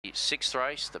the 6th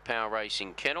race, the Power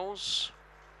Racing Kennels.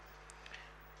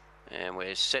 And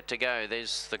we're set to go.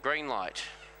 There's the green light.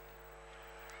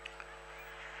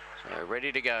 So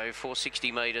ready to go,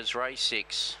 460 metres, race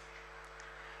 6.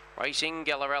 Racing,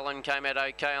 Gallarallen came out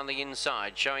okay on the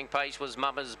inside. Showing pace was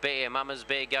Mama's Bear. Mama's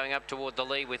Bear going up toward the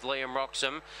lead with Liam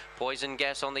Roxham. Poison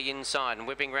Gas on the inside. And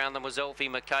whipping round them was Elfie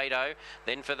Mikado.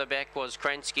 Then for the back was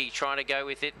Kransky trying to go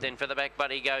with it. Then for the back,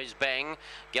 Buddy Goes Bang.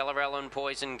 Gallarallen,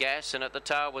 Poison Gas. And at the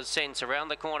tail was Sense. Around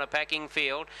the corner, Packing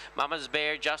Field. Mama's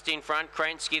Bear just in front.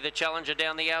 Kransky, the challenger,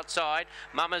 down the outside.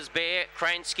 Mama's Bear,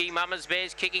 Kransky. Mama's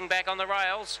Bear's kicking back on the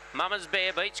rails. Mama's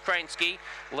Bear beats Kransky.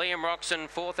 Liam Roxham,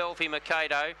 4th, Elfie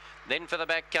Mikado. Then for the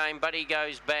back came Buddy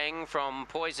Goes Bang from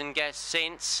Poison Gas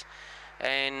Sense.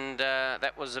 And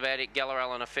that was about it.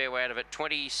 Gallarallen a fair way out of it,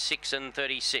 26 and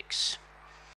 36.